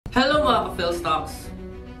Philstocks.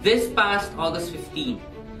 This past August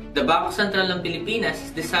 15, the Bangko Sentral ng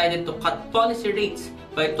Pilipinas decided to cut policy rates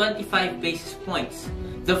by 25 basis points,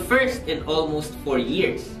 the first in almost 4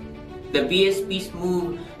 years. The BSP's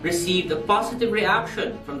move received a positive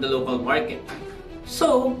reaction from the local market.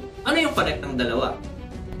 So, ano yung connect ng dalawa?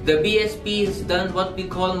 The BSP has done what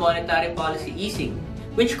we call monetary policy easing,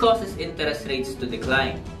 which causes interest rates to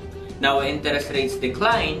decline. Now, when interest rates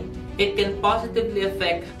decline, it can positively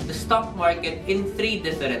affect the stock market in 3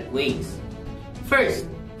 different ways. First,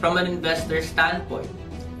 from an investor standpoint,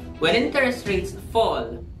 when interest rates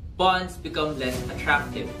fall, bonds become less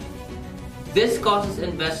attractive. This causes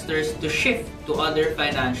investors to shift to other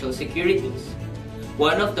financial securities.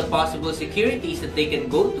 One of the possible securities that they can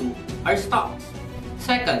go to are stocks.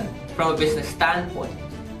 Second, from a business standpoint,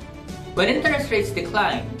 when interest rates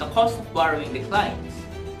decline, the cost of borrowing declines.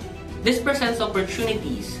 This presents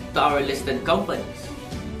opportunities to our listed companies,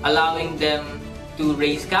 allowing them to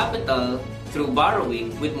raise capital through borrowing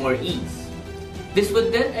with more ease. This would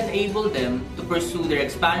then enable them to pursue their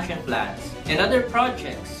expansion plans and other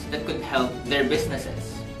projects that could help their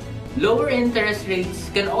businesses. Lower interest rates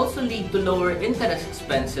can also lead to lower interest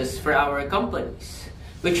expenses for our companies,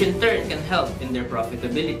 which in turn can help in their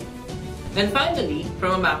profitability. Then finally,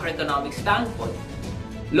 from a macroeconomic standpoint,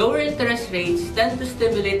 lower interest rates tend to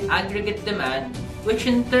stimulate aggregate demand, which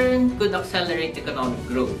in turn could accelerate economic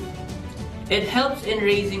growth. It helps in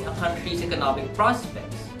raising a country's economic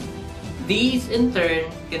prospects. These in turn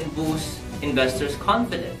can boost investors'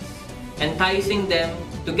 confidence, enticing them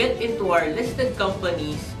to get into our listed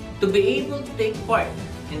companies to be able to take part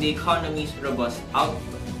in the economy's robust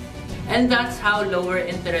output. And that's how lower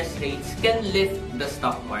interest rates can lift the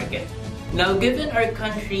stock market. Now, given our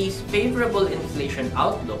country's favorable inflation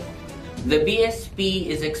outlook, the BSP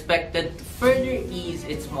is expected to further ease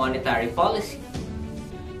its monetary policy.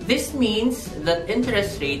 This means that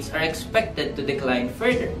interest rates are expected to decline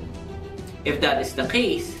further. If that is the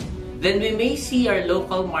case, then we may see our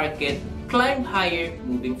local market climb higher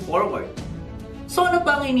moving forward. So ano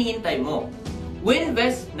pang hinihintay mo?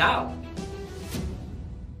 Winvest now!